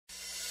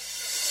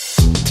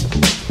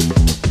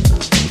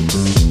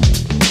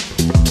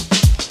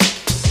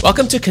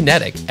Welcome to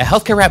KINETIC, a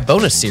healthcare rap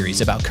bonus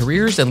series about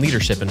careers and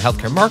leadership in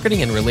healthcare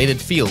marketing and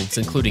related fields,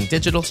 including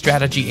digital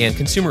strategy and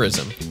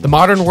consumerism. The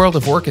modern world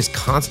of work is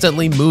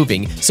constantly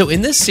moving, so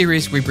in this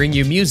series, we bring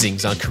you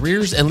musings on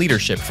careers and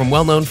leadership from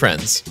well-known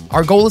friends.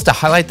 Our goal is to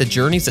highlight the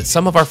journeys that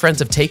some of our friends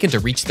have taken to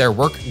reach their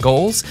work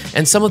goals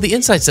and some of the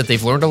insights that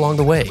they've learned along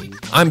the way.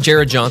 I'm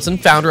Jared Johnson,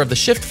 founder of the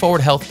Shift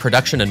Forward Health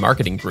Production and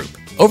Marketing Group.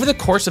 Over the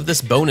course of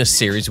this bonus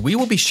series, we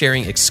will be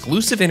sharing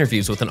exclusive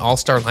interviews with an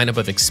all-star lineup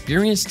of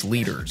experienced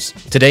leaders.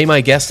 Today,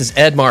 my guest is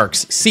Ed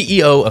Marx,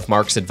 CEO of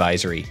Marx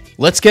Advisory.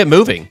 Let's get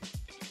moving.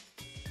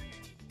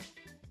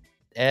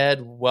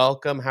 Ed,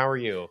 welcome. How are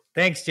you?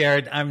 Thanks,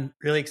 Jared. I'm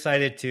really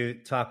excited to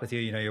talk with you.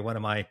 You know, you're one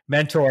of my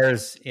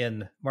mentors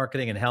in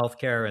marketing and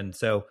healthcare, and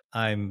so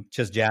I'm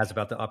just jazzed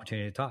about the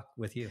opportunity to talk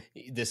with you.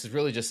 This is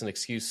really just an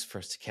excuse for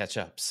us to catch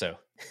up. So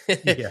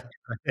Yeah.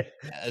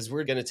 as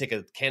we're going to take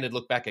a candid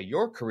look back at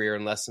your career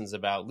and lessons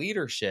about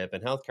leadership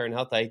and healthcare and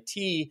health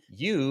IT,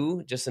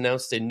 you just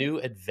announced a new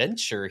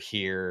adventure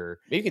here.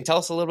 Maybe you can tell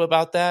us a little bit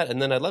about that.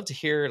 And then I'd love to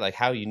hear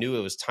how you knew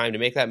it was time to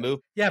make that move.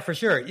 Yeah, for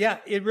sure. Yeah,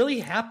 it really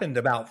happened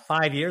about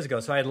 5 years ago.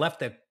 So I had left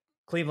the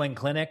Cleveland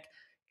clinic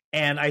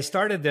and I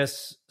started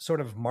this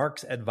sort of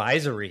Marx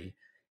Advisory.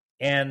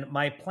 And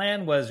my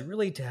plan was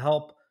really to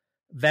help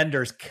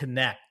vendors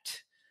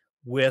connect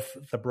with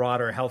the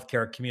broader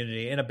healthcare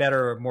community in a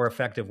better, more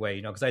effective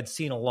way, because I'd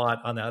seen a lot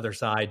on the other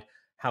side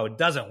how it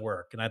doesn't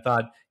work. And I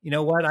thought, you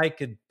know what, I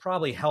could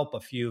probably help a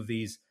few of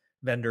these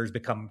vendors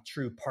become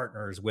true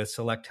partners with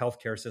select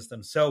healthcare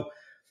systems. So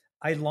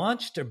I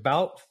launched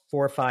about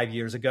 4 or 5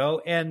 years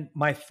ago, and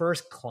my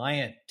first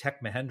client,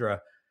 Tech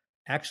Mahindra,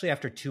 actually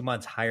after 2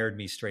 months hired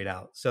me straight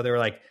out. So they were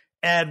like,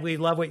 Ed, we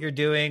love what you're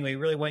doing. We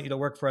really want you to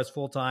work for us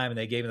full time. And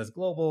they gave me this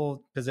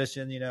global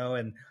position,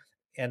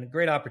 and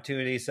great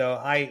opportunity. So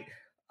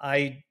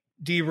I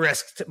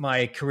de-risked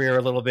my career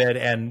a little bit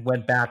and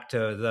went back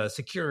to the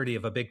security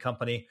of a big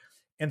company.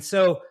 And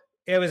so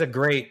it was a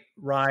great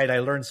ride. I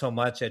learned so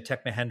much at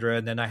Tech Mahindra.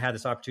 And then I had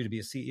this opportunity to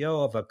be a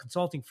CEO of a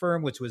consulting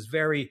firm, which was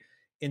very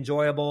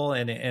enjoyable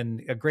and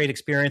a great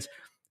experience.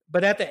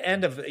 But at the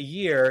end of a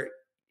year,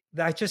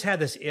 I just had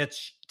this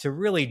itch to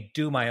really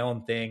do my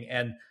own thing.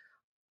 And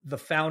the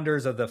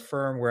founders of the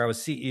firm where I was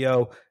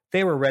CEO,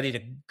 they were ready to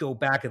go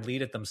back and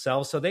lead it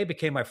themselves. So they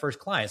became my first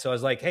client. So I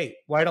was like, hey,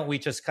 why don't we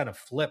just kind of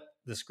flip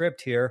the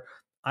script here?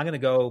 I'm going to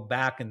go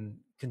back and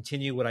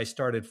continue what I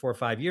started 4 or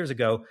 5 years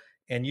ago,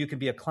 and you can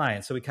be a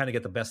client. So we kind of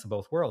get the best of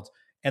both worlds.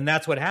 And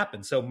that's what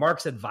happened. So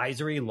Marx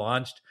Advisory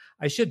launched.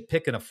 I should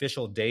pick an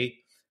official date.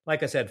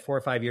 Like I said, 4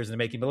 or 5 years in the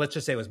making, but let's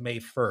just say it was May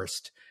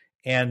 1st.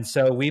 And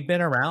so we've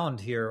been around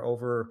here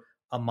over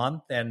a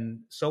month,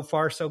 and so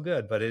far so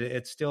good, but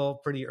it's still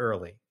pretty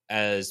early.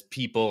 As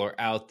people are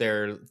out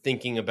there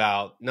thinking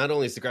about not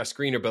only is the grass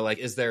greener, but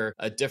is there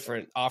a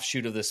different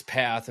offshoot of this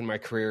path in my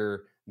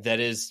career that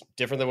is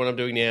different than what I'm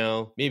doing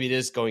now? Maybe it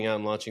is going out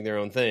and launching their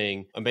own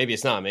thing, or maybe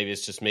it's not. Maybe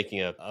it's just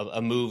making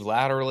a move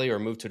laterally or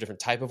move to a different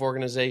type of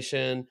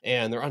organization,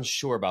 and they're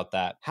unsure about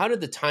that. How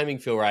did the timing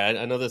feel right?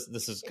 I know this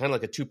is kind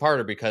of like a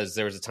two-parter because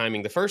there was a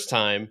timing the first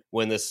time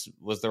when this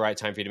was the right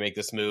time for you to make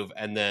this move,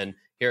 and then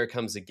here it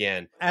comes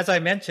again. As I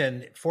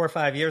mentioned, 4 or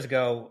 5 years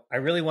ago, I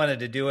really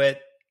wanted to do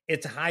it.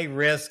 It's high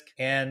risk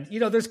and,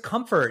 there's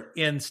comfort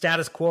in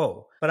status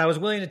quo, but I was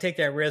willing to take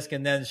that risk.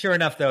 And then sure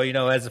enough, though,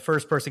 as the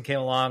first person came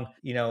along,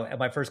 at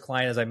my first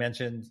client, as I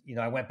mentioned,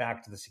 I went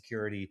back to the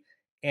security.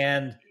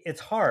 And it's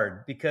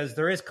hard because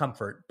there is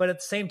comfort. But at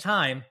the same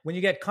time, when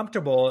you get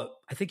comfortable,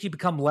 I think you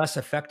become less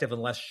effective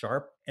and less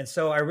sharp. And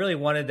so I really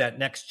wanted that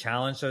next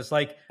challenge. So it's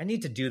like, I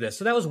need to do this.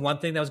 So that was one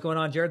thing that was going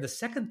on, Jared. The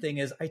second thing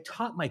is I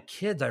taught my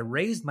kids. I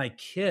raised my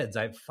kids.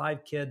 I have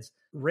 5 kids.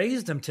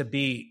 Raised them to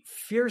be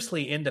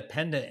fiercely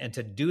independent and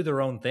to do their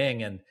own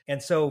thing.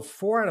 And so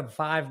 4 out of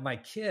 5 of my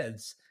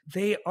kids,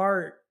 they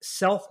are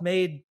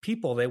self-made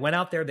people. They went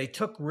out there, they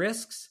took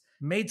risks,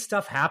 made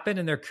stuff happen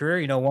in their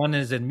career. One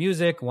is in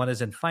music, one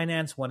is in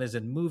finance, one is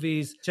in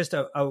movies, just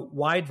a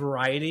wide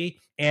variety.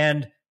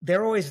 And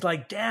they're always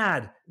like,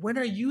 Dad, when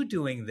are you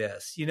doing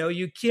this?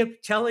 You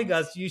keep telling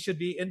us you should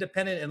be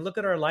independent and look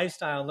at our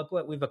lifestyle and look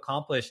what we've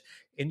accomplished.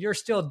 And you're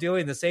still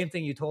doing the same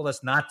thing you told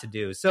us not to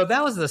do. So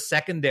that was the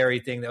secondary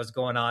thing that was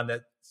going on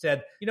that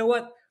said, you know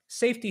what?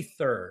 Safety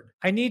third.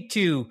 I need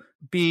to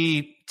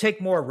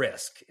take more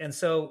risk. And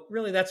so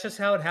really that's just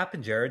how it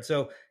happened, Jared.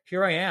 So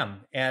here I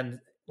am. And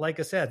like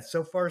I said,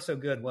 so far so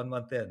good 1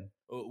 month in.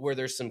 Were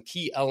there some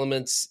key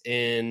elements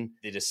in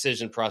the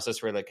decision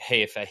process where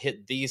hey, if I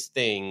hit these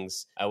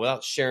things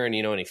without sharing,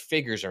 any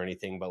figures or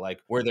anything, but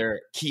were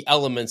there key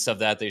elements of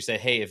that you say,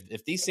 hey,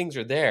 if these things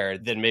are there,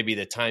 then maybe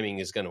the timing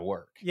is going to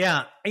work?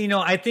 Yeah.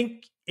 I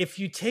think if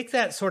you take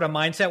that sort of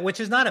mindset, which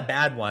is not a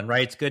bad one,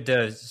 right? It's good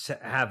to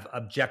have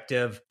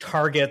objective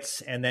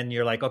targets. And then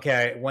you're like,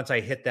 okay, once I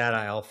hit that,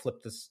 I'll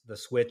flip the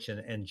switch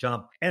and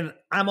jump. And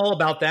I'm all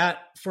about that.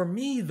 For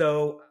me,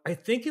 though, I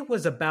think it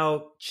was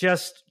about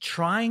just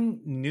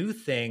trying new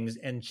things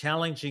and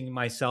challenging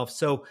myself.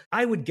 So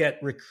I would get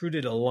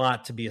recruited a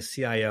lot to be a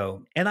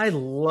CIO. And I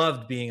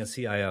loved being a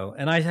CIO.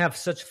 And I have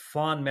such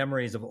fond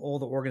memories of all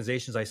the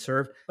organizations I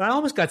served. But I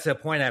almost got to the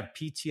point I have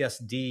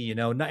PTSD,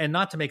 and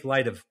not to make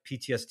light of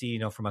PTSD,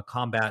 from a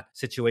combat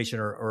situation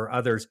or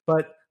others,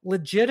 but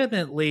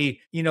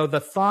legitimately, the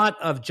thought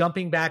of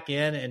jumping back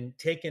in and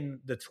taking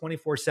the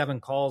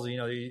 24/7 calls,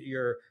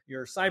 your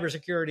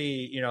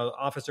cybersecurity,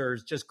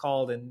 officers just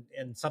called and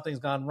something's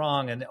gone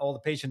wrong and all the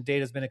patient data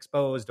has been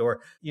exposed,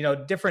 or,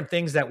 different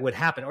things that would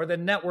happen, or the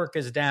network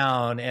is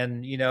down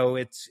and,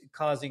 it's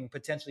causing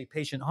potentially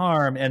patient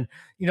harm. And,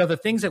 the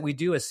things that we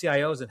do as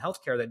CIOs in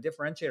healthcare that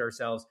differentiate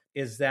ourselves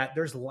is that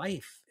there's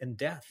life and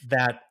death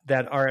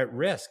that are at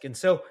risk. And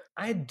so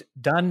I'd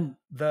done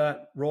the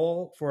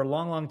role for a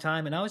long, long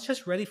time, and I was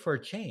just ready for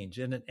a change.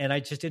 And I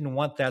just didn't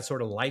want that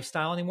sort of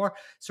lifestyle anymore.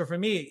 So for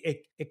me,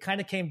 it kind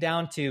of came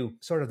down to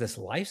sort of this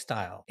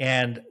lifestyle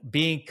and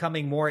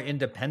becoming more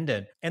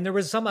independent. And there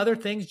was some other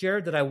things,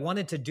 Jared, that I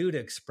wanted to do to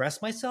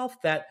express myself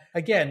that,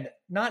 again,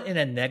 not in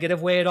a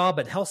negative way at all,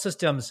 but health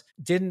systems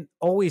didn't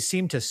always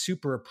seem to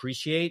super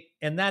appreciate.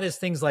 And that is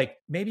things like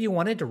maybe you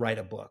wanted to write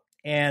a book.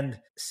 And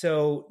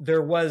so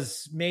there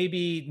was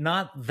maybe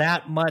not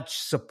that much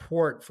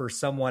support for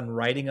someone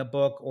writing a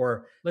book,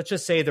 or let's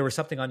just say there was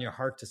something on your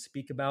heart to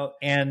speak about.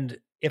 And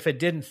if it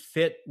didn't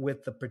fit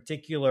with the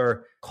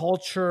particular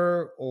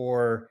culture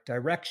or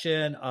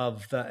direction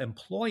of the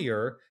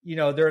employer,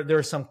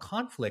 there's some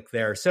conflict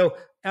there. So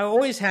I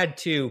always had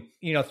to,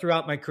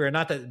 throughout my career,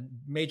 not the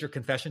major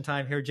confession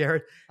time here,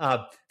 Jared,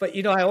 but,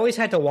 I always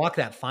had to walk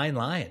that fine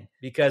line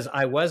because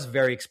I was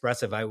very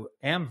expressive. I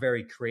am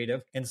very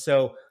creative. And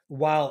so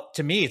while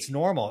to me, it's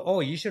normal. Oh,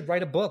 you should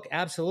write a book.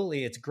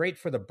 Absolutely. It's great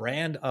for the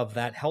brand of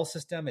that health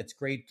system. It's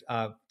great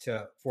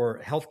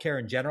for healthcare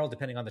in general,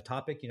 depending on the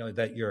topic,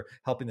 that you're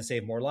helping to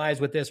save more lives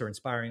with this or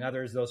inspiring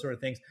others, those sort of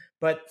things.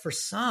 But for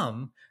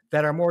some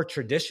that are more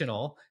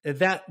traditional,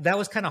 that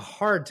was kind of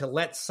hard to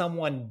let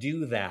someone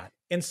do that.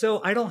 And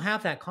so I don't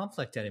have that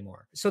conflict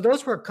anymore. So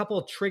those were a couple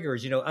of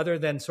triggers, other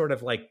than sort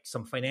of like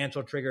some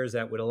financial triggers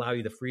that would allow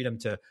you the freedom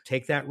to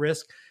take that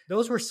risk.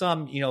 Those were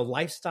some,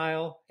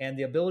 lifestyle and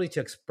the ability to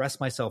express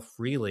myself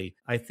freely,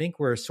 I think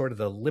were sort of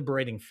the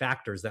liberating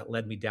factors that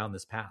led me down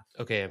this path.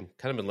 Okay, I'm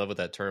kind of in love with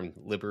that term,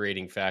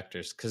 liberating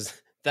factors, because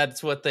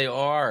that's what they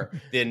are.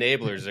 The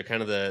enablers are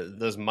kind of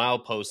those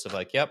mileposts of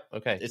like, yep,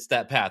 okay, it's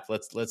that path.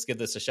 Let's give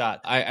this a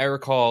shot. I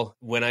recall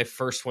when I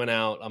first went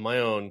out on my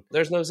own,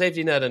 there's no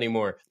safety net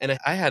anymore. And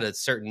I had a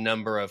certain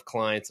number of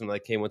clients. And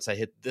like, hey, once I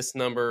hit this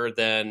number,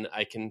 then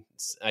I can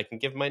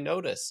give my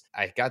notice.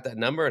 I got that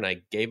number and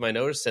I gave my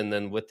notice. And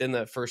then within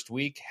that first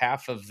week,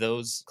 half of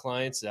those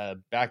clients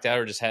backed out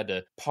or just had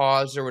to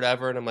pause or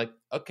whatever. And I'm like,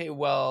 okay,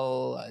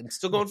 well, I'm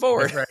still going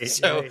forward. Right,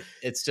 so right.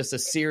 It's just a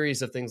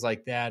series of things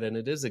like that. And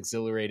it is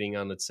exhilarating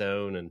on its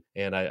own.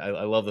 And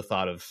I love the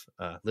thought of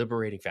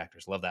liberating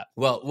factors. Love that.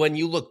 Well, when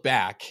you look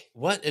back,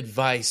 what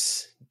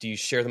advice do you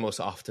share the most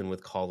often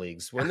with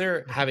colleagues when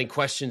they're having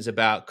questions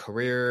about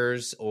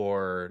careers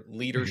or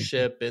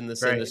leadership in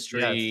this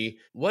industry? Yes.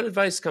 What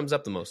advice comes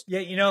up the most?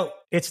 Yeah,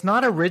 it's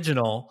not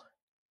original.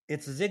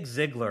 It's Zig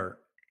Ziglar.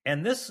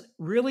 And this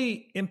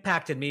really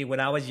impacted me when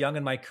I was young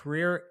in my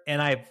career.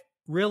 And I've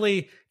really,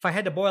 if I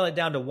had to boil it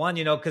down to one,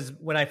 because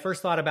when I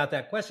first thought about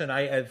that question,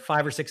 I had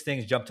 5 or 6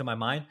 things jump to my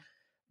mind.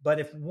 But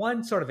if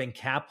one sort of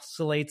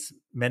encapsulates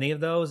many of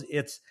those,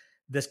 it's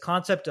this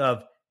concept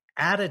of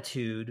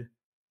attitude,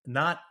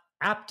 not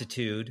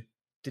aptitude,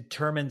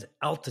 determines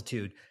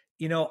altitude.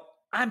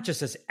 I'm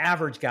just this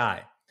average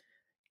guy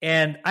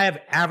and I have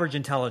average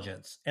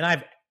intelligence and I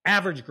have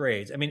average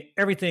grades. I mean,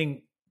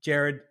 everything,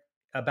 Jared,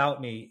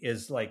 about me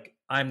is like,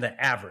 I'm the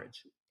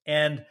average.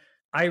 And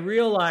I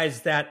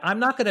realized that I'm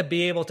not going to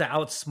be able to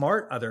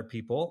outsmart other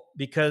people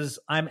because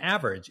I'm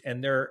average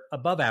and they're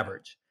above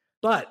average.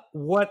 But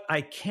what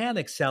I can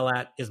excel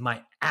at is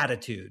my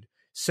attitude.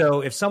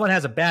 So if someone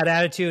has a bad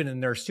attitude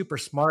and they're super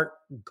smart,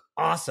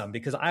 awesome,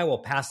 because I will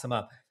pass them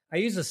up. I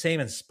use the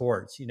same in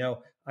sports.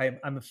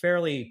 I'm a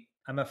fairly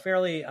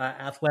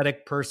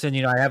athletic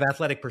person. I have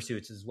athletic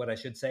pursuits is what I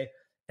should say.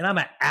 And I'm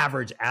an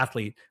average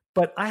athlete,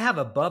 but I have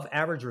above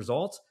average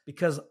results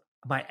because of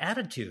my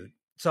attitude.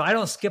 So I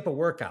don't skip a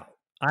workout.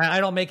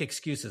 I don't make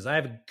excuses. I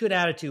have a good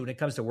attitude when it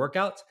comes to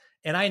workouts.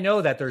 And I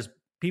know that there's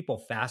people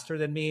faster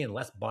than me and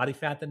less body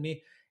fat than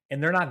me,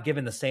 and they're not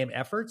given the same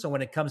effort. So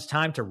when it comes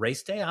time to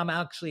race day, I'm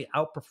actually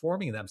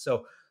outperforming them.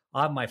 So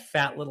I'm my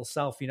fat little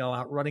self,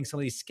 outrunning some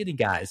of these skinny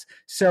guys.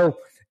 So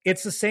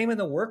it's the same in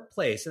the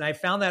workplace. And I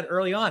found that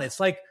early on. It's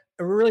like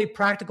a really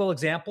practical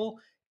example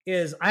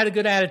is I had a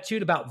good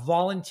attitude about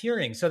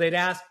volunteering. So they'd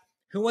ask,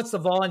 who wants to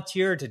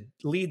volunteer to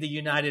lead the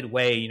United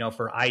Way,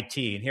 for IT?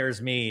 And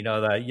here's me,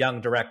 the young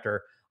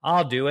director.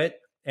 I'll do it.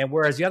 And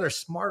whereas the other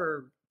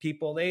smarter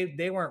people,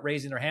 they weren't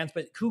raising their hands,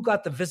 but who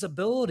got the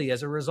visibility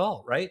as a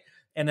result, right?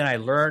 And then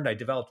I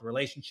developed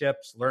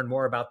relationships, learned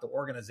more about the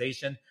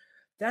organization.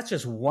 That's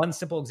just one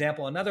simple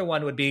example. Another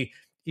one would be,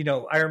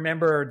 I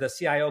remember the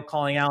CIO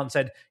calling out and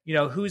said,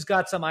 who's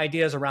got some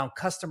ideas around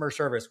customer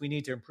service? We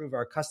need to improve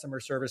our customer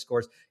service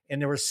scores.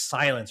 And there was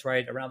silence,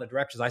 right, around the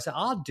directors. I said,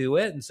 I'll do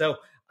it. And so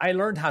I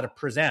learned how to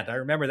present. I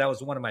remember that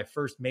was one of my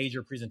first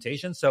major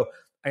presentations. So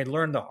I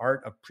learned the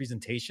art of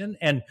presentation.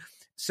 And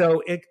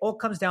so it all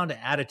comes down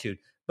to attitude.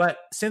 But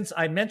since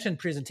I mentioned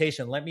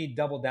presentation, let me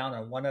double down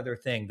on one other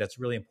thing that's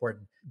really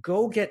important.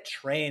 Go get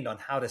trained on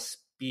how to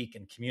speak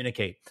and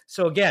communicate.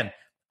 So again,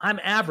 I'm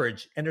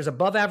average, and there's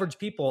above average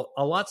people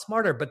a lot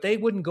smarter, but they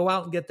wouldn't go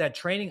out and get that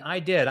training. I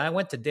did. I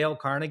went to Dale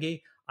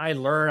Carnegie. I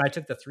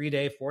took the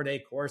 3-day,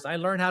 4-day course. I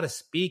learned how to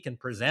speak and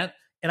present.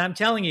 And I'm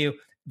telling you,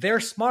 they're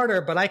smarter,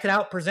 but I could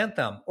out-present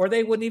them, or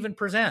they wouldn't even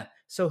present.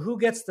 So who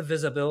gets the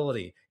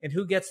visibility and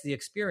who gets the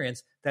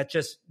experience that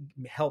just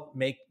help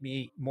make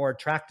me more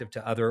attractive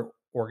to other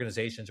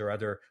organizations or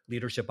other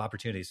leadership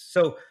opportunities?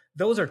 So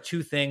those are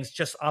two things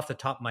just off the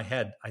top of my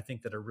head, I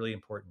think, that are really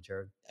important,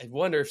 Jared. I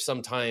wonder if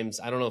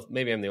sometimes, I don't know if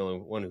maybe I'm the only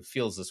one who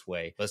feels this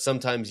way, but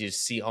sometimes you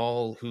see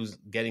all who's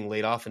getting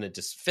laid off and it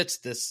just fits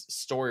this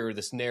story or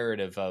this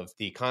narrative of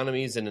the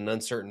economy's in an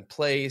uncertain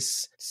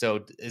place.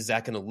 So is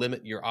that going to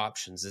limit your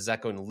options? Is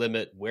that going to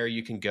limit where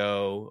you can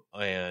go?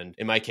 And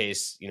in my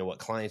case, what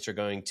clients are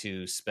going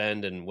to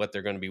spend and what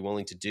they're going to be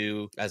willing to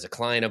do. As a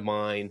client of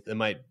mine, that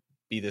might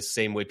be the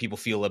same way people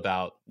feel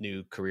about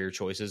new career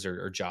choices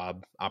or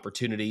job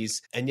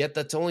opportunities. And yet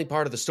that's only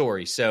part of the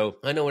story. So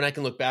I know when I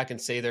can look back and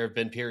say there have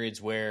been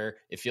periods where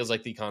it feels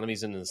like the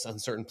economy's in this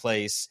uncertain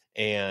place,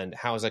 and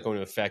how is that going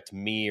to affect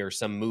me or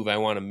some move I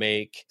want to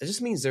make? It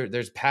just means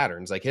there's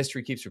patterns, like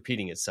history keeps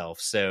repeating itself.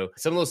 So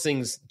some of those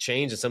things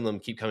change and some of them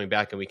keep coming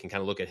back, and we can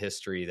kind of look at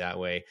history that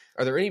way.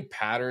 Are there any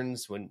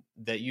patterns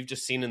that you've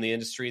just seen in the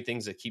industry,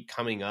 things that keep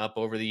coming up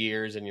over the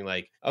years and you're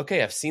like,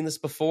 okay, I've seen this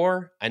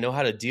before. I know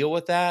how to deal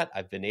with that.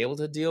 I've been able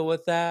to deal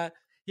with that.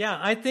 Yeah,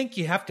 I think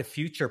you have to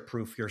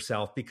future-proof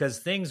yourself because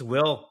things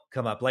will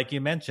come up. Like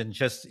you mentioned,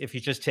 if you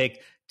just take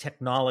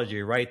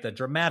technology, right? The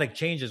dramatic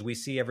changes we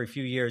see every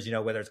few years,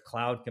 whether it's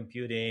cloud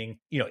computing,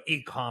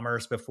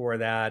 e-commerce before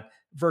that,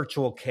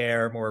 virtual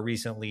care more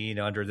recently,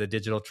 under the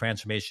digital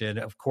transformation,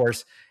 of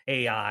course,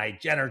 AI,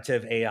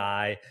 generative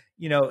AI,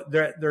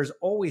 there's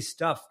always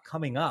stuff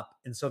coming up.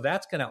 And so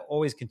that's going to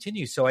always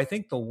continue. So I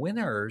think the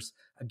winners,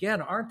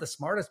 again, aren't the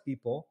smartest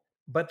people,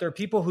 but they're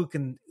people who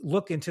can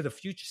look into the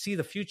future, see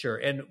the future.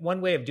 And one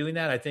way of doing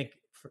that, I think,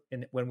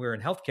 when we're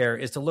in healthcare,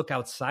 is to look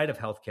outside of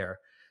healthcare.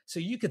 So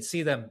you could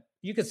see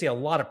a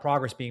lot of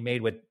progress being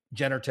made with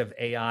generative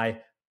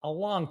AI a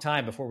long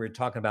time before we were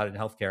talking about it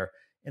in healthcare.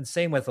 And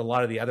same with a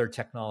lot of the other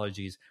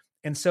technologies.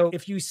 And so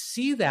if you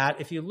see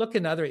that, if you look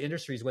in other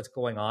industries, what's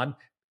going on,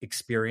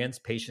 experience,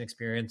 patient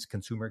experience,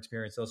 consumer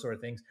experience, those sort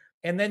of things.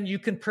 And then you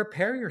can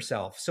prepare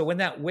yourself. So when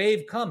that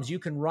wave comes, you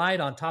can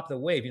ride on top of the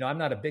wave. I'm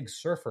not a big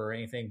surfer or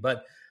anything,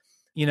 but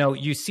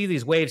you see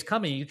these waves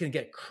coming, you can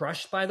get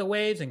crushed by the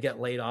waves and get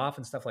laid off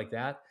and stuff like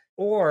that.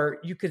 Or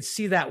you could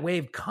see that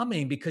wave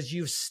coming because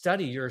you've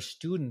studied, you're a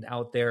student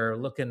out there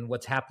looking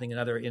what's happening in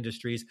other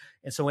industries.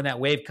 And so when that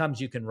wave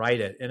comes, you can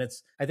ride it. And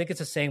I think it's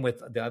the same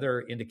with the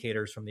other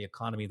indicators from the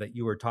economy that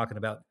you were talking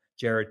about,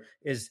 Jared,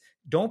 is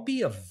don't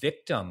be a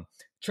victim.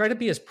 Try to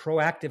be as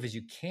proactive as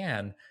you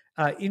can.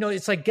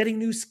 It's like getting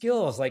new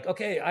skills. Like,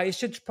 okay, I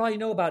should probably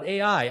know about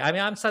AI. I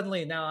mean,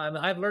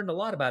 I've learned a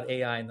lot about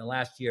AI in the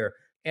last year.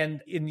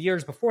 And in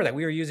years before that,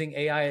 we were using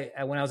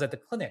AI when I was at the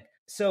clinic.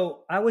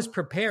 So I was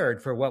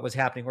prepared for what was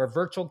happening. Or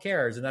virtual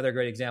care is another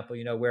great example,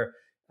 where,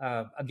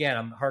 again,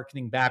 I'm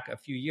hearkening back a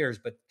few years,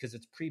 but because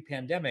it's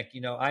pre-pandemic,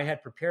 I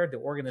had prepared the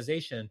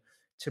organization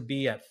to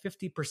be at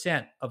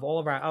 50% of all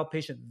of our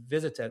outpatient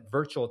visits at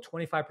virtual,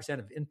 25%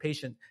 of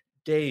inpatient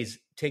days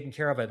taken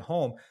care of at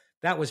home.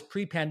 That was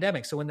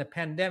pre-pandemic. So when the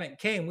pandemic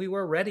came, we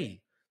were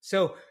ready.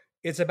 So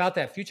it's about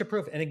that future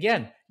proof. And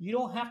again, you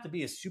don't have to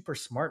be a super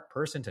smart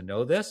person to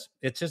know this.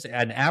 It's just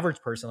an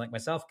average person like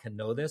myself can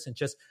know this and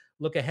just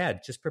look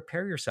ahead, just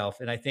prepare yourself.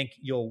 And I think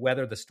you'll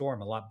weather the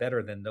storm a lot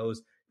better than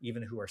those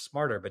even who are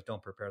smarter, but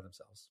don't prepare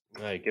themselves.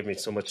 All right, give me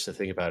so much to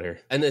think about here.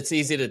 And it's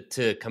easy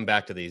to come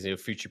back to these,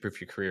 future-proof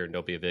your career and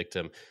don't be a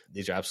victim.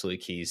 These are absolutely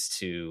keys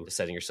to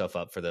setting yourself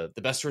up for the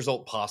best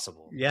result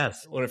possible.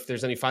 Yes. I wonder if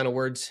there's any final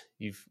words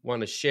you want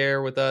to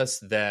share with us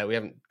that we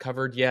haven't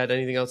covered yet,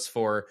 anything else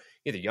for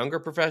either younger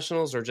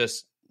professionals or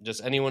just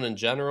anyone in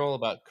general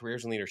about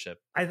careers and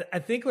leadership? I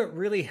think what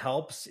really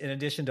helps, in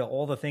addition to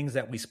all the things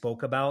that we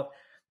spoke about,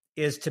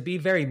 is to be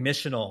very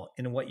missional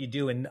in what you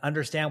do and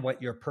understand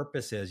what your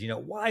purpose is.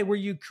 Why were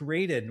you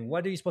created and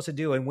what are you supposed to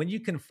do? And when you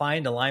can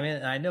find alignment,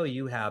 and I know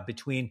you have,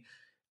 between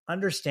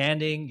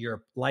understanding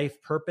your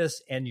life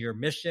purpose and your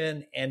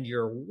mission and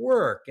your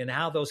work and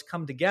how those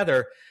come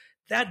together,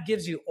 that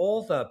gives you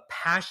all the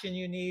passion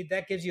you need.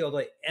 That gives you all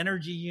the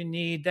energy you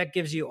need. That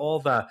gives you all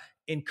the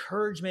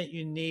encouragement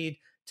you need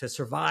to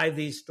survive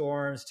these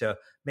storms, to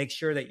make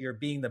sure that you're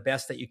being the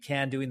best that you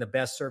can, doing the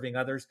best, serving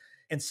others.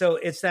 And so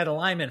it's that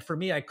alignment. For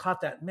me, I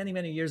caught that many,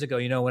 many years ago.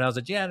 When I was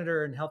a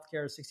janitor in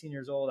healthcare, 16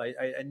 years old,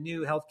 I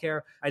knew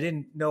healthcare. I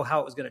didn't know how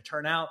it was going to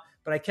turn out,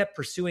 but I kept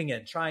pursuing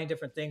it, trying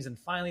different things. And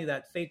finally,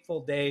 that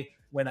fateful day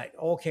when it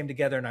all came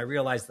together and I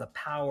realized the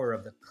power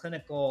of the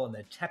clinical and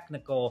the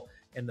technical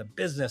and the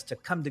business to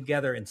come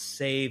together and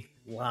save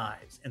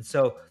lives. And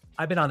so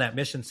I've been on that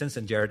mission since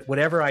then, Jared.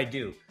 Whatever I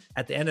do,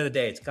 at the end of the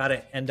day, it's got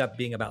to end up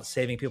being about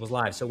saving people's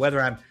lives. So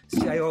whether I'm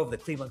CIO of the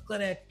Cleveland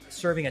Clinic,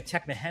 serving at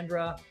Tech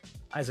Mahindra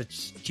as a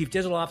chief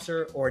digital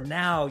officer, or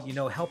now,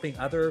 helping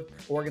other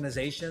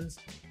organizations,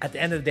 at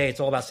the end of the day, it's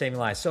all about saving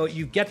lives. So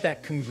you get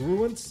that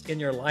congruence in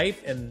your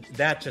life, and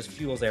that just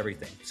fuels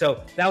everything.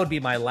 So that would be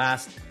my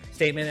last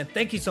statement. And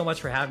thank you so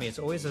much for having me. It's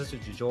always such a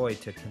joy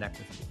to connect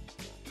with you.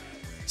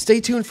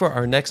 Stay tuned for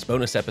our next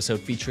bonus episode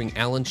featuring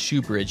Alan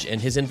Shoebridge and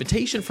his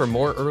invitation for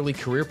more early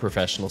career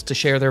professionals to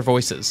share their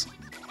voices.